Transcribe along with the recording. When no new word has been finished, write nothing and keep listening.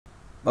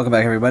Welcome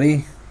back,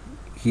 everybody.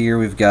 Here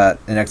we've got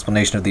an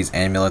explanation of these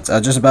amulets. I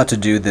was just about to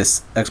do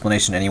this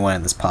explanation anyway,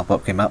 and this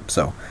pop-up came up.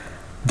 So,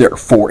 there are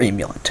 4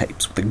 amulet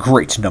types, with a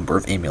great number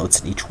of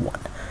amulets in each one.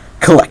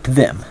 Collect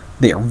them.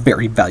 They are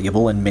very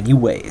valuable in many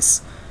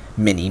ways.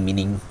 Many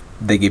meaning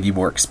they give you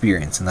more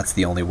experience, and that's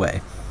the only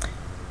way.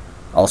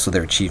 Also,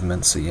 they're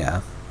achievements, so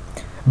yeah.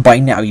 By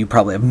now, you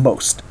probably have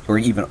most, or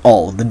even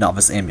all, of the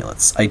novice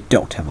amulets. I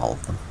don't have all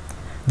of them.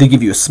 They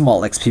give you a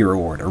small XP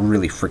reward, a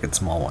really freaking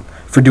small one,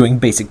 for doing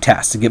basic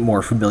tasks to get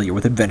more familiar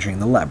with adventuring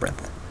the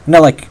Labyrinth. And I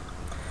like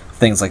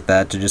things like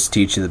that to just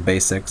teach you the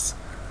basics.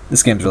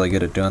 This game's really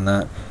good at doing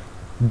that.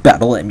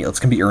 Battle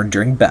amulets can be earned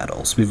during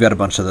battles. We've got a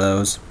bunch of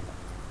those.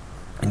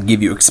 And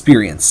give you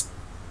experience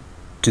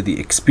to the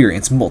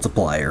experience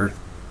multiplier.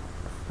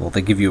 Well,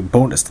 they give you a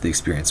bonus to the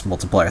experience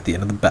multiplier at the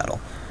end of the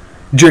battle.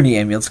 Journey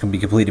amulets can be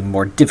completed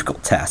more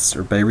difficult tasks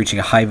or by reaching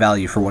a high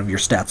value for one of your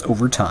stats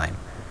over time.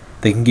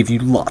 They can give you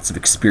lots of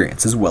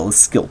experience as well as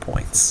skill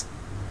points.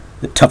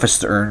 The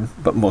toughest to earn,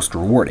 but most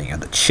rewarding, are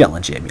the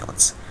challenge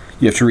amulets.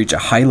 You have to reach a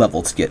high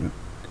level to get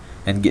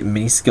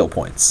many skill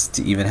points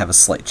to even have a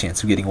slight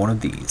chance of getting one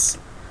of these.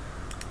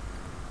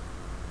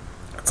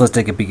 So let's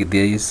take a peek at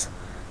these.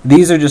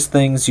 These are just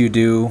things you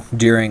do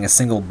during a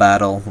single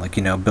battle, like,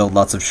 build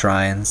lots of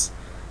shrines,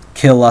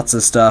 kill lots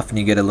of stuff, and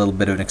you get a little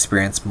bit of an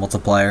experience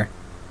multiplier.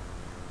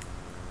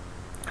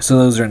 So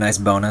those are a nice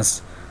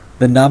bonus.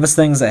 The novice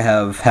things, I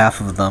have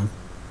half of them.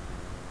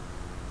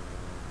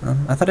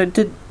 I thought I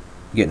did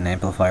get an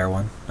amplifier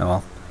one.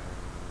 Oh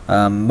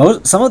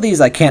well. Some of these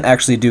I can't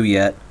actually do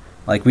yet.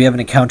 Like, we haven't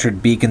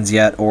encountered beacons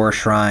yet, or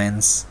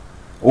shrines.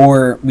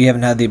 Or we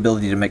haven't had the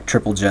ability to make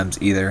triple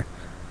gems either.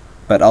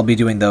 But I'll be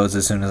doing those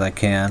as soon as I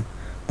can.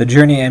 The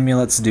journey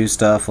amulets do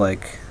stuff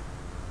like...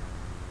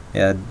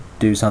 yeah,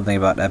 do something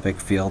about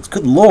epic fields.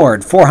 Good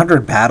lord,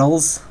 400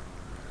 battles?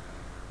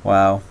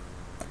 Wow.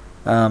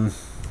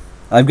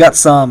 I've got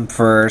some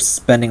for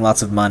spending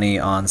lots of money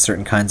on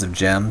certain kinds of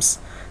gems.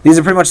 These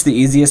are pretty much the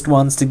easiest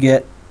ones to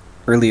get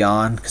early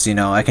on, because,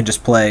 I can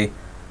just play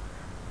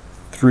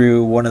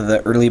through one of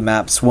the early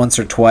maps once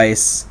or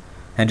twice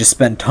and just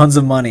spend tons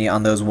of money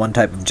on those one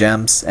type of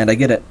gems, and I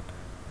get it.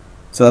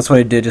 So that's what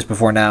I did just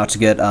before now to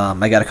get,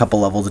 I got a couple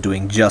levels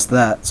doing just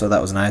that, so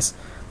that was nice.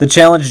 The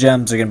challenge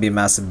gems are going to be a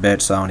massive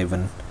bitch, so I don't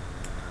even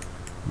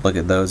look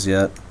at those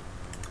yet.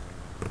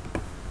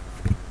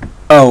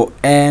 Oh,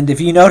 and if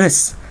you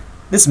notice,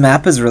 this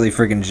map is really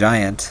friggin'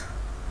 giant.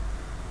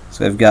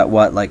 So I've got,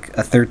 like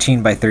a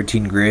 13 by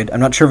 13 grid. I'm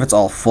not sure if it's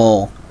all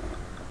full,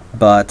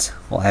 but,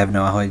 well, I have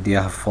no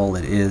idea how full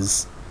it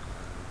is.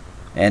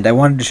 And I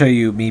wanted to show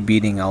you me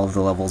beating all of the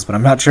levels, but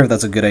I'm not sure if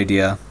that's a good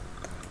idea,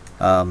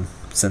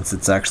 since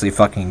it's actually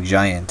fucking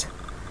giant.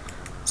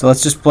 So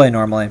let's just play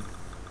normally.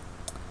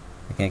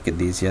 I can't get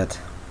these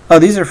yet. Oh,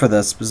 these are for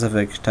the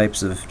specific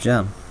types of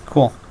gem.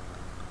 Cool.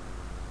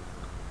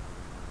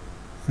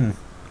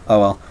 Oh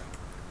well.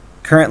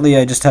 Currently,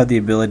 I just have the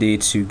ability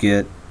to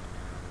get...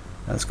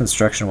 this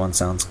construction one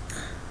sounds...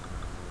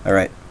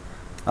 Alright.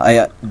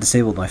 I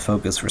disabled my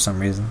focus for some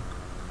reason.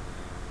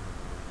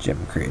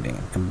 Gem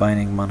creating.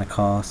 Combining mana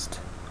cost.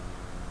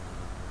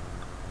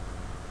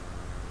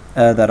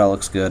 That all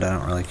looks good. I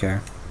don't really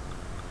care.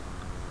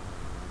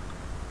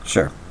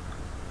 Sure.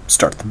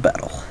 Start the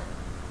battle.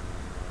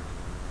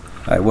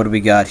 Alright, what do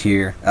we got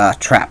here?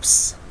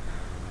 Traps.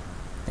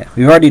 Yeah,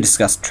 we've already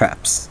discussed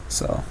traps,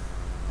 so...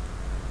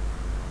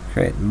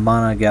 Create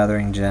mana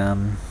gathering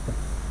gem.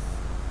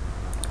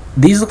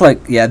 These look like,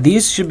 yeah,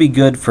 these should be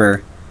good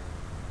for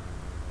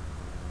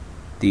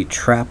the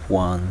trap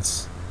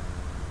ones.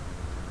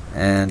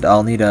 And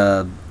I'll need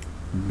a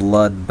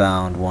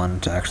blood-bound one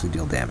to actually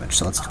deal damage.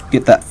 So let's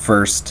get that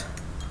first.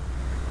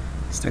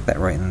 Stick that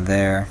right in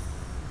there.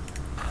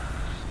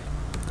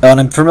 Oh, and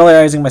I'm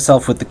familiarizing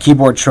myself with the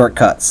keyboard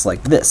shortcuts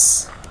like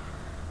this.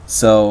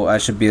 So I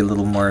should be a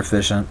little more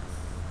efficient.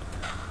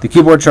 The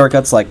keyboard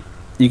shortcuts, like,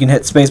 you can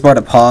hit spacebar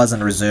to pause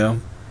and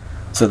resume,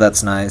 so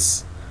that's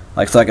nice.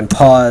 Like, so I can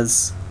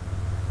pause,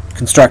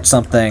 construct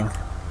something,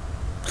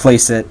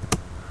 place it,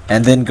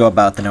 and then go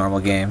about the normal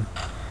game,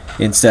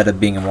 instead of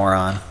being a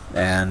moron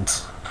and,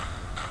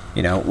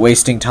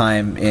 wasting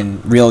time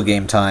in real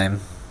game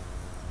time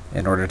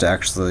in order to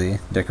actually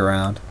dick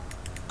around.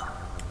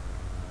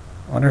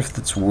 I wonder if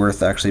it's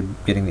worth actually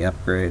getting the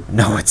upgrade.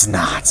 No, it's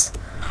not.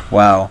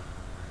 Wow.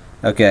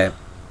 Okay.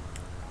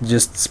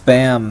 Just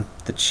spam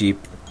the cheap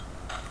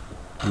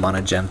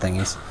mana gem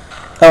thingies.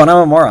 Oh, and I'm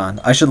a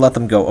moron. I should let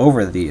them go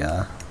over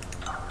the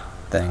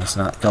things,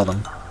 not kill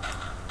them.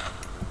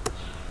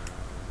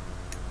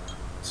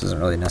 This isn't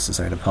really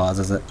necessary to pause,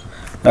 is it?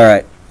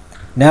 Alright.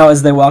 Now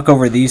as they walk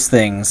over these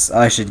things,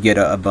 I should get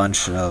a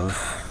bunch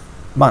of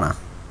mana.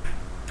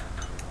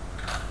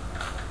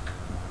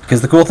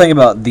 Because the cool thing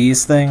about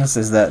these things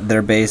is that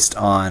they're based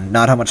on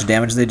not how much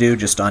damage they do,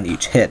 just on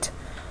each hit.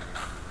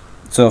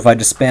 So if I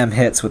just spam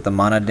hits with the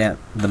mana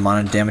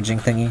damaging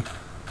thingy,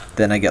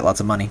 then I get lots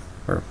of money.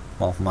 Or,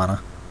 well, mana.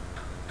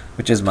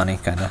 Which is money,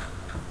 kinda.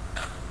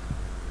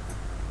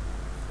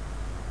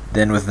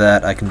 Then with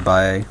that, I can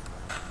buy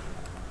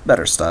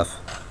better stuff.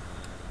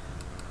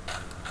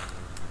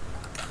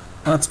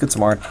 Let's get some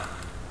more.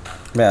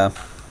 Yeah.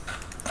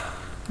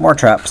 More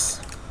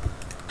traps.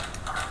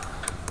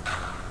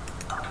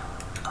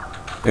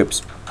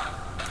 Oops.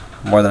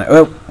 More than I...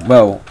 Oh!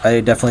 Whoa.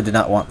 I definitely did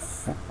not want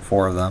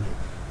 4 of them.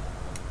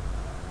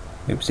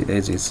 Oopsie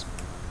daisies.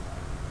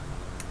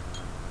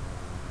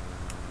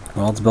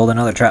 Well, let's build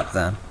another trap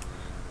then.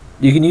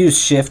 You can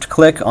use shift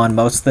click on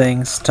most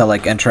things to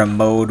like enter a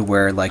mode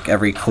where like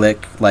every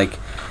click, like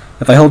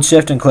if I hold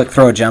shift and click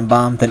throw a gem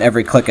bomb, then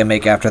every click I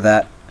make after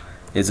that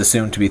is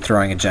assumed to be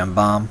throwing a gem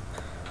bomb.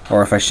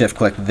 Or if I shift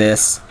click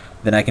this,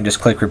 then I can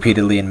just click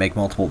repeatedly and make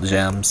multiple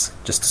gems,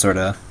 just to sort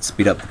of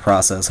speed up the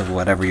process of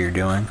whatever you're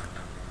doing.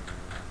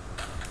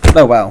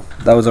 Oh wow,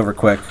 that was over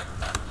quick.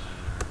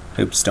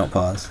 Oops, don't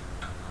pause.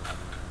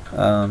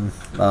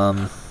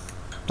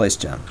 Place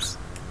gems.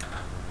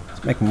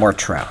 Let's make more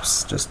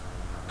traps, just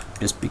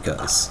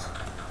because.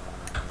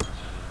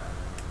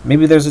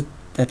 Maybe there's an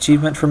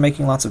achievement for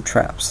making lots of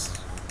traps.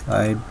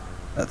 That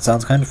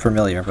sounds kind of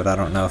familiar, but I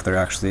don't know if there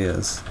actually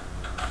is.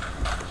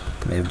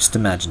 Maybe I've just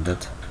imagined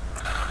it.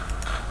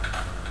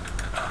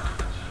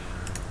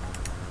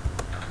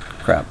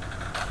 Crap.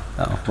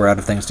 Oh, we're out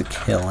of things to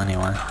kill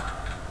anyway.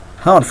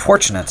 How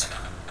unfortunate.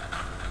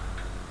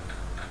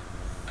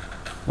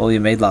 Well,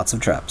 you made lots of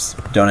traps.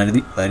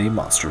 Don't let any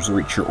monsters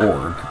reach your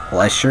orb.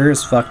 Well, I sure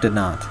as fuck did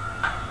not.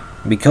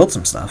 We killed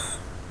some stuff.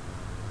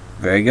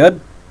 Very good.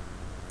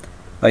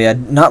 Oh yeah,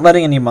 not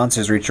letting any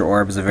monsters reach your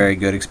orb is a very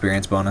good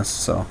experience bonus,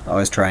 so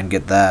always try and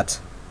get that.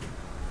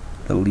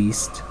 The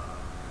least.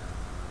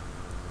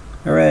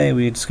 Hooray,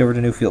 we discovered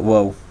a new field.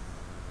 Whoa.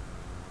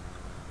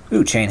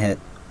 Ooh, chain hit.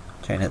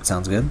 Chain hit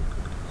sounds good.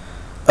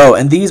 Oh,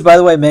 and these, by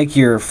the way, make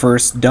your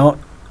first... Don't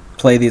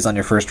play these on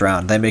your first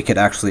round. They make it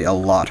actually a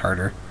lot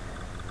harder.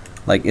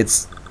 Like,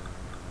 it's...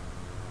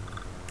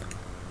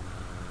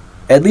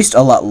 at least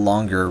a lot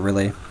longer,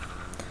 really.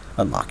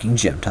 Unlocking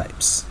gem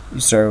types. You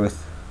start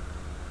with...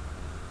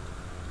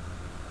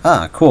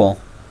 Ah, cool.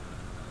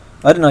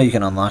 I didn't know you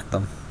can unlock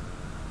them.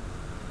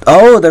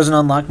 Oh, there's an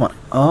unlock one.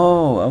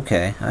 Oh,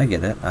 okay. I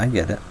get it. I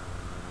get it.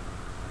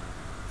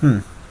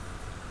 I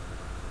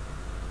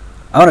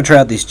want to try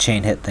out these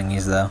chain hit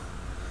thingies, though.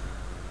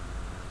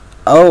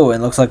 Oh, it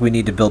looks like we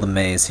need to build a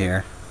maze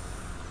here.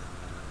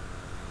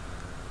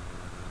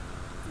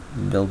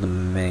 Build a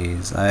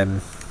maze.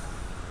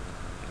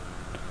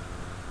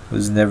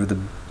 Was never the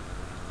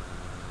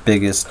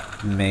biggest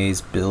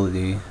maze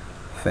buildy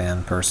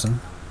fan person.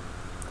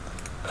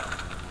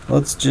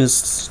 Let's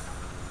just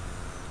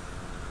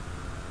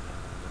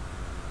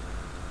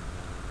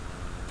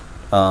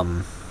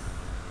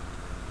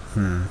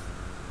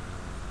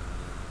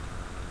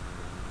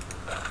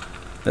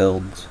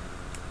build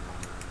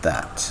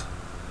that.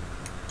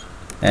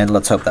 And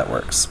let's hope that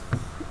works.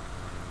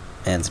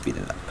 And speed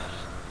it up.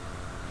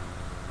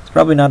 It's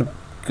probably not a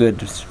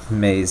good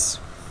maze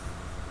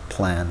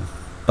plan,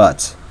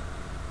 but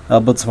I'll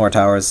build some more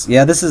towers.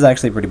 Yeah, this is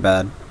actually pretty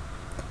bad.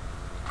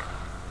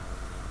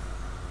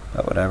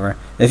 But whatever.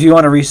 If you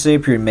want to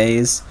reshape your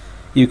maze,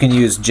 you can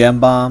use gem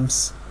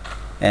bombs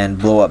and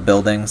blow up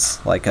buildings.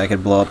 Like I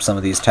could blow up some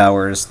of these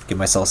towers, give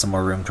myself some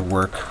more room to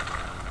work.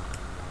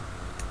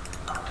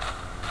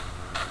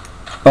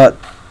 But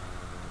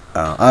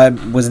I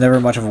was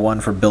never much of a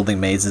one for building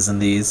mazes in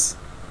these.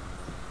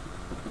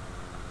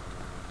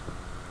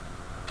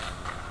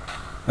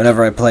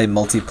 Whenever I play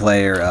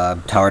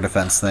multiplayer tower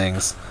defense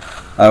things,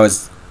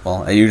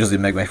 I usually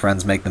make my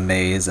friends make the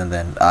maze, and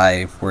then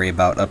I worry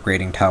about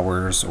upgrading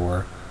towers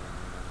or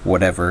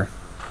whatever.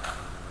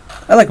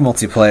 I like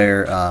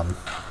multiplayer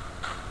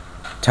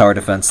tower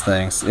defense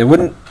things. It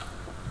wouldn't,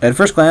 at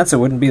first glance, it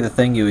wouldn't be the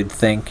thing you would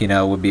think,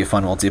 would be a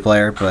fun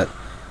multiplayer, but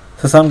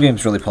so some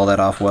games really pull that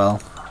off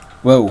well.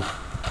 Whoa.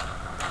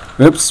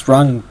 Oops,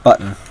 wrong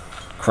button.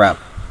 Crap.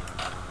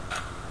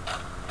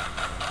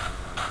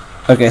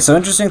 Okay, so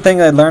interesting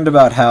thing I learned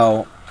about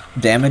how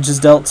damage is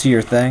dealt to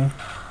your thing.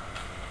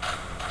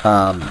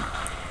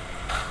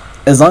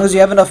 As long as you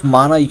have enough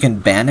mana, you can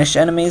banish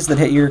enemies that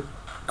hit your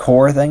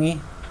core thingy,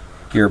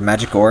 your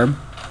magic orb.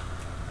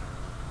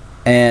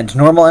 And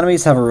normal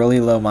enemies have a really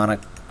low mana...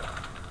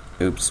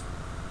 Oops.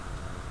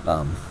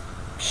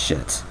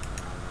 Shit.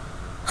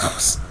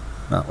 That's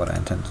not what I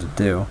intended to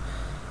do.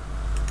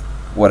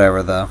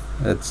 Whatever, though.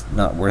 It's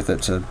not worth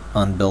it to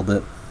unbuild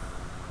it.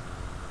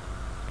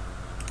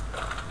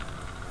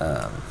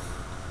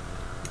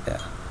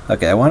 Yeah.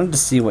 Okay, I wanted to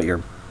see what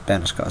your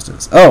banish cost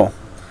is. Oh!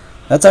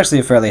 That's actually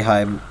a fairly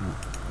high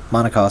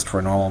mana cost for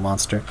a normal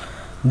monster.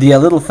 The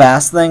little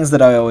fast things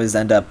that I always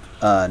end up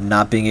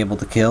not being able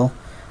to kill,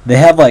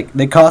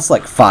 they cost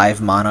like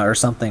 5 mana or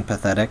something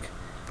pathetic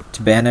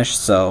to banish,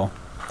 so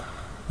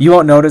you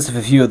won't notice if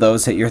a few of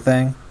those hit your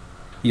thing.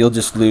 You'll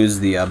just lose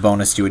the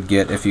bonus you would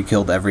get if you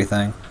killed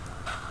everything.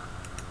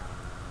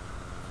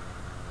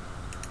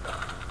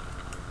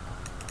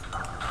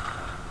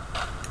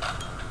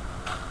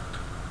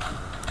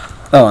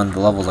 Oh, and the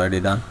level's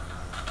already done.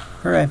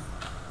 Hooray.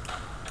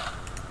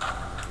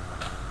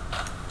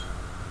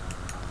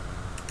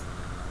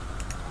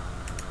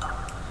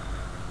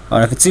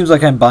 And if it seems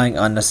like I'm buying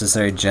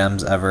unnecessary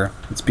gems ever,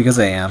 it's because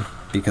I am.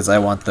 Because I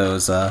want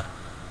those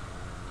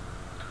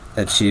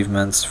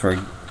achievements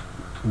for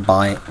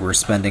we're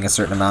spending a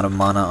certain amount of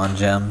mana on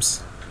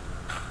gems.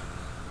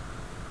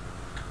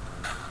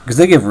 Because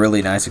they give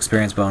really nice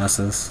experience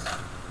bonuses.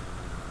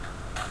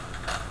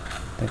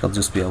 I think I'll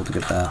just be able to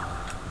get that.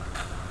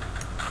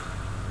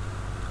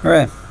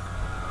 Alright.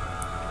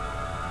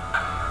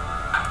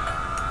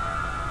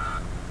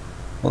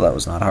 Well, that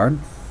was not hard.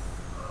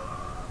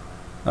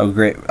 Oh,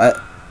 great.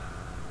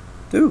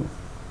 Ooh,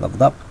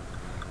 leveled up.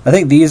 I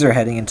think these are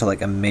heading into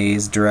like a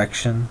maze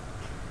direction.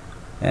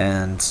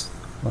 And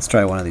let's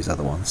try one of these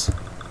other ones.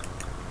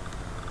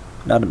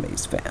 Not a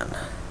maze fan.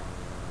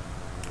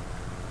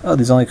 Oh,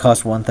 these only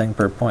cost one thing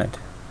per point.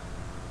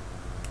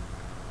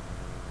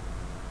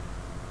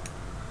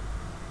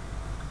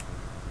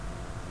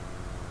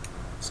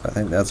 So I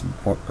think that's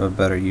a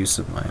better use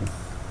of my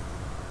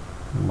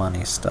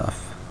money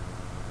stuff.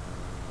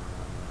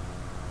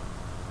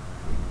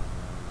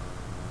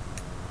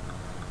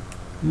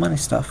 Money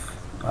stuff.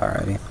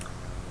 Alrighty.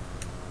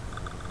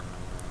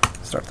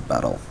 Start the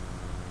battle.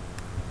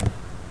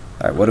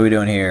 Alright, what are we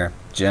doing here?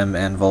 Gem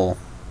Anvil.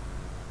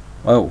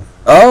 Whoa.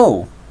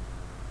 Oh!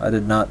 I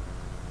did not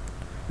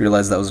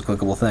realize that was a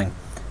clickable thing.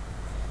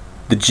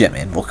 The Gem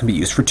Anvil can be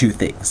used for two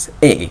things.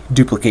 A.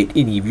 Duplicate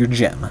any of your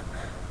gem.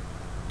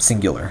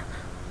 Singular.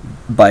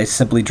 By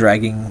simply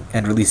dragging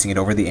and releasing it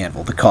over the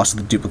anvil, the cost of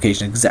the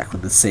duplication is exactly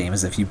the same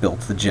as if you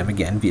built the gem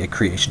again via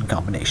creation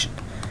combination.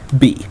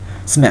 B.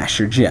 Smash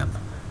your gem.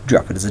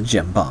 Drop it as a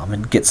gem bomb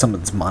and get some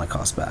of its mana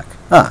cost back.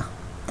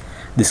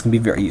 This can be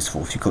very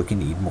useful if you click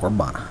and need more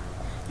mana.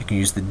 You can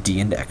use the D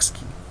and X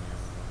key.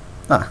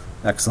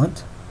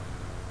 Excellent.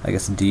 I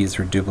guess D is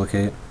for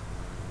duplicate.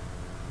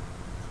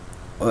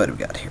 What do we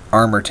got here?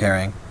 Armor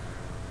tearing.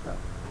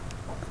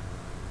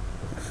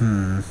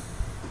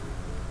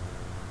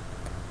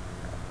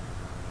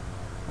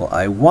 Well,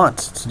 I want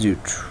to do...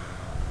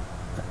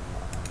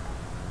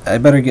 I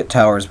better get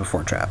towers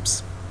before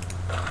traps.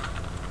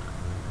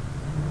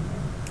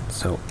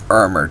 So,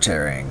 armor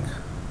tearing.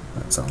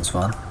 That sounds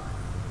fun.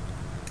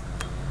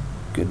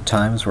 Good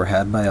times were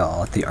had by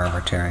all at the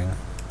armor tearing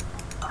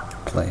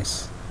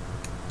place.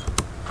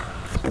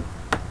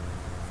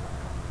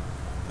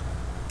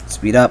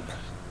 Speed up.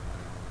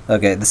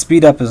 Okay, the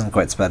speed up isn't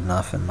quite sped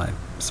up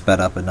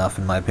enough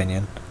in my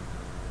opinion.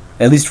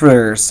 At least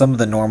for some of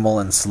the normal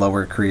and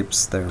slower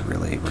creeps, they're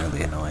really,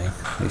 really annoying.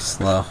 They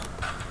slow.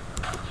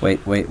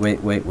 Wait.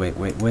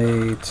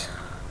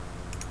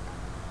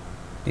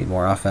 Need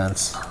more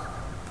offense.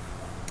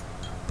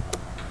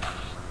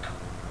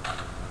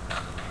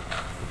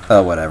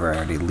 Oh, whatever, I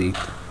already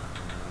leaked.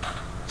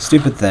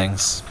 Stupid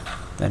things.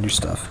 And your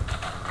stuff.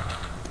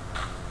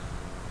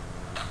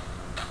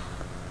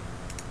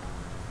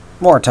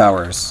 More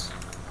towers.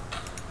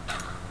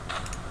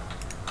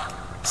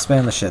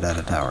 Spam the shit out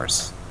of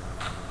towers.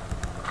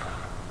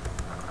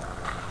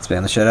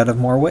 Spam the shit out of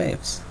more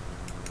waves.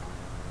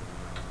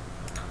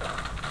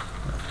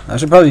 I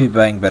should probably be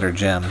buying better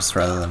gems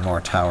rather than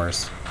more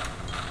towers.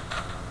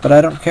 But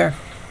I don't care.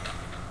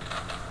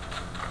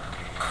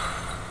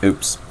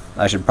 Oops.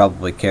 I should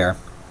probably care.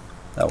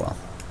 Oh well.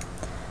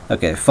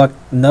 Okay, fuck.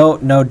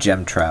 No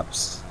gem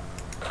traps.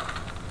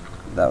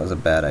 That was a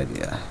bad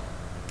idea.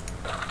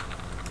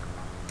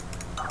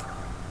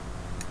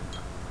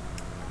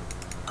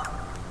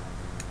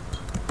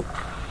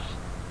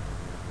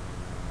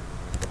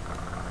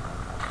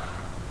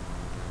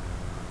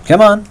 Come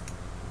on!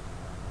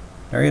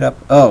 Hurry it up.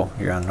 Oh,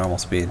 you're on normal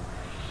speed.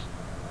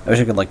 I wish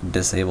I could, like,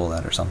 disable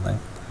that or something.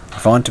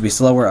 If I want it to be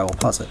slower, I will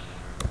pause it.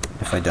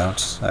 If I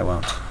don't, I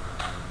won't.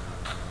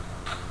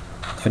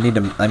 If I need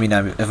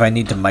to, if I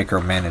need to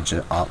micromanage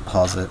it, I'll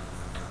pause it.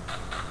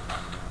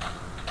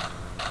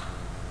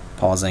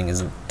 Pausing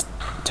isn't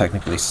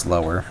technically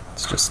slower,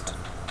 it's just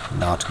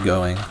not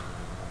going.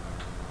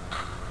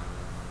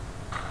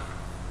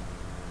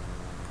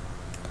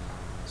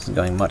 This is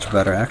going much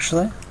better,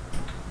 actually.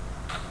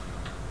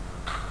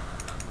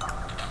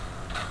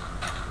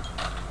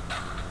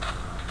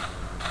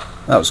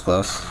 That was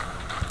close.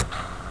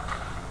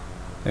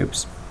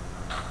 Oops.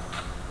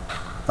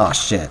 Aw,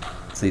 shit.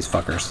 It's these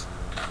fuckers.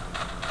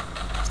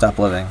 Stop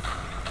living.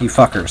 You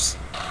fuckers.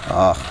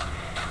 Oh.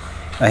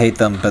 I hate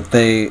them, but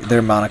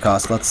their mana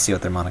cost, let's see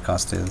what their mana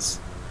cost is.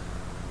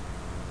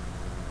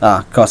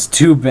 Costs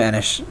 2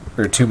 banish,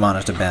 or 2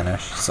 mana to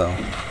banish, so.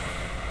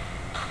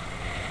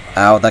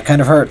 Ow, that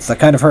kind of hurts, that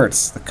kind of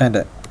hurts, that kind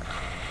of...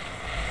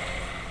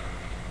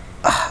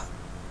 I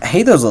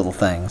hate those little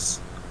things.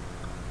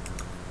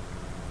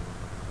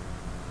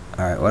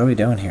 Alright, what are we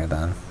doing here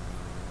then?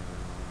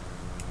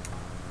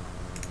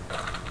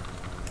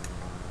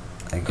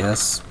 I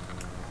guess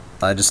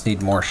I just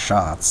need more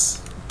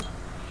shots.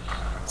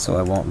 So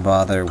I won't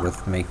bother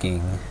with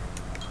making...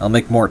 I'll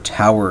make more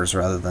towers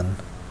rather than...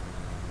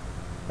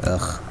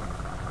 Ugh.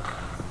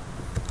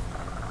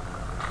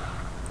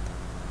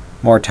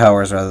 More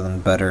towers rather than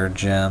better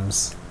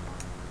gems.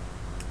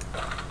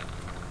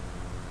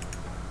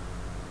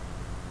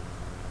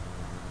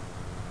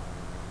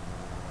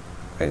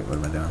 Wait, what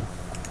am I doing?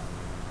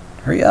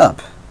 Hurry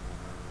up,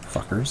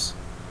 fuckers.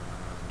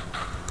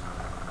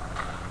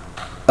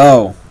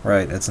 Oh,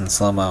 right, it's in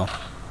slow-mo.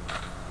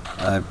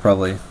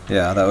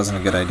 Yeah, that wasn't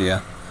a good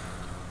idea.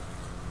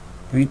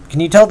 Can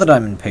you tell that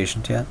I'm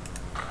impatient yet?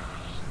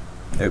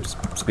 Oops,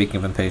 speaking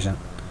of impatient.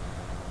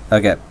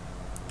 Okay,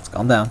 let's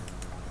calm down.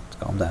 Let's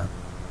calm down.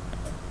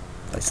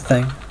 Place a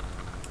thing.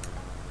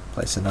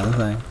 Place another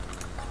thing.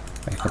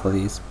 Make a couple of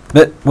these.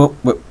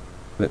 Whoop.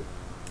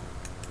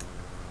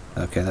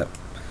 Okay, that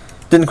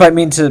didn't quite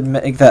mean to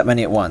make that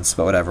many at once,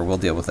 but whatever, we'll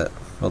deal with it.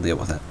 We'll deal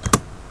with it.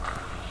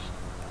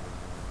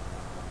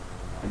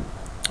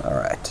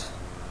 Alright.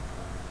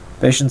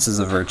 Patience is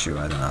a virtue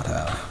I do not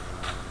have.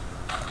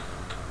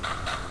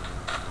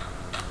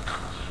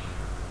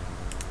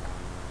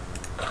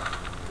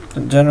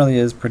 It generally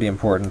is pretty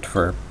important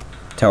for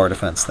tower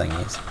defense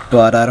thingies,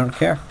 but I don't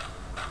care.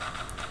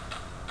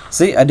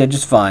 See, I did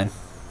just fine.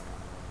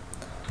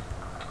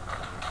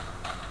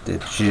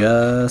 Did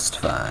just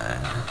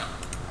fine.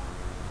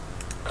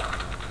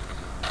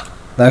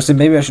 Actually,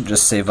 maybe I should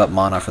just save up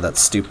mana for that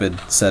stupid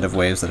set of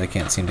waves that I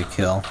can't seem to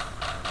kill.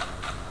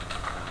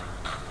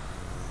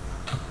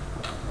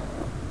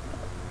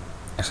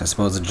 Actually, I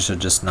suppose it should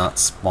just not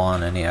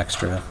spawn any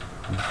extra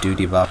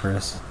duty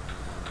boppers.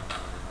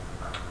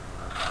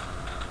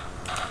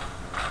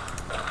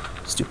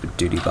 Stupid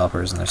duty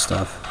boppers and their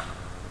stuff.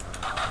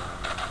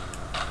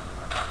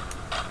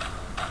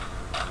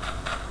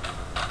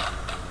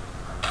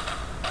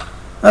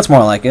 That's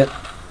more like it.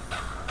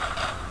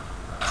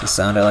 It's a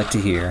sound I like to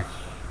hear.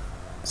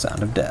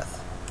 Sound of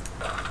death.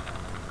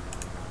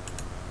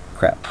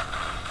 Crap.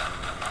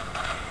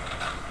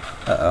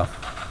 Uh-oh.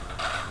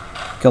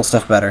 Kill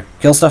stuff better.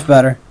 Kill stuff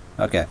better.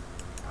 Okay.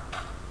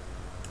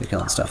 You're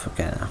killing stuff.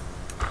 Okay now.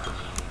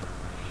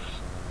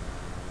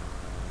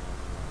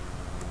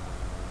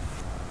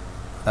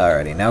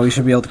 Alrighty, now we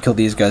should be able to kill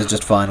these guys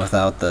just fine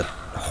without the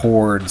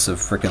hordes of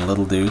freaking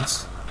little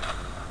dudes.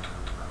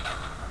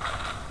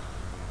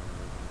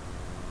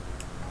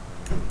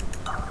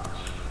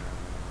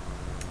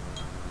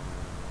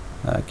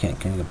 I can't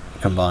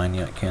combine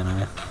yet, can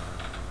I?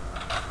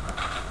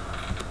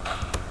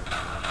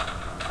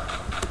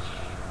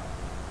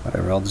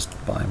 Whatever, I'll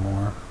just buy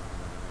more.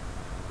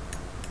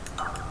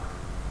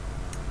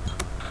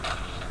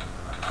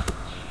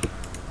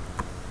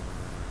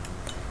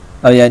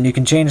 Oh yeah, and you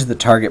can change the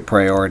target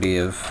priority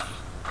of...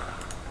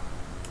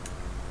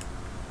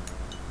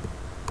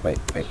 Wait.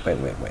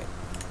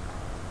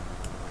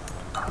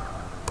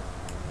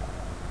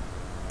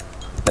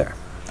 There.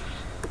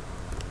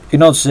 You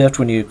can hold shift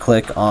when you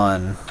click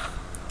on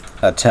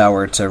a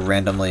tower to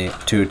randomly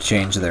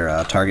change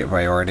their target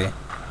priority.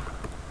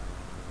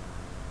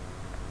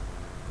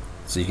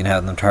 So you can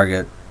have them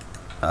target,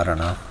 I don't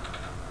know,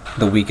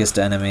 the weakest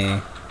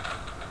enemy,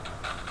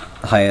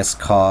 highest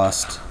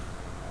cost.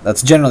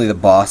 That's generally the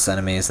boss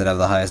enemies that have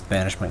the highest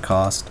banishment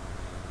cost.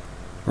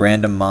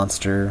 Random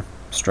monster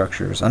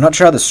structures. I'm not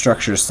sure how the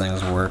structures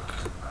things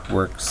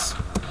works.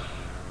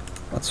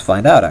 Let's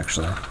find out,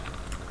 actually.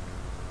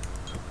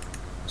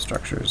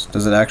 Structures.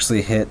 Does it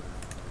actually hit...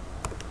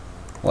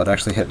 Will it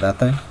actually hit that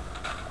thing?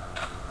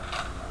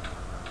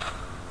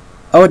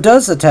 Oh, it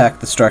does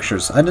attack the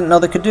structures. I didn't know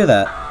they could do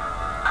that.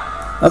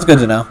 That's good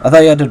to know. I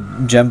thought you had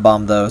to gem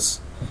bomb those.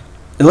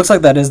 It looks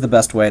like that is the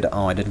best way to...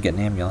 Oh, I didn't get an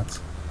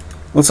ambulance.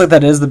 Looks like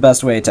that is the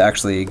best way to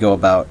actually go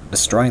about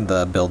destroying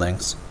the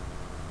buildings.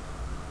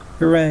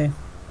 Hooray.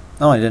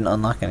 Oh, I didn't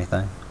unlock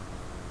anything.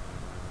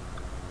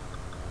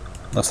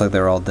 Looks like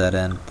they're all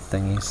dead-end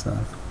thingies,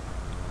 then.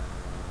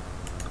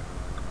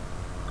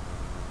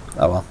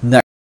 Oh well, next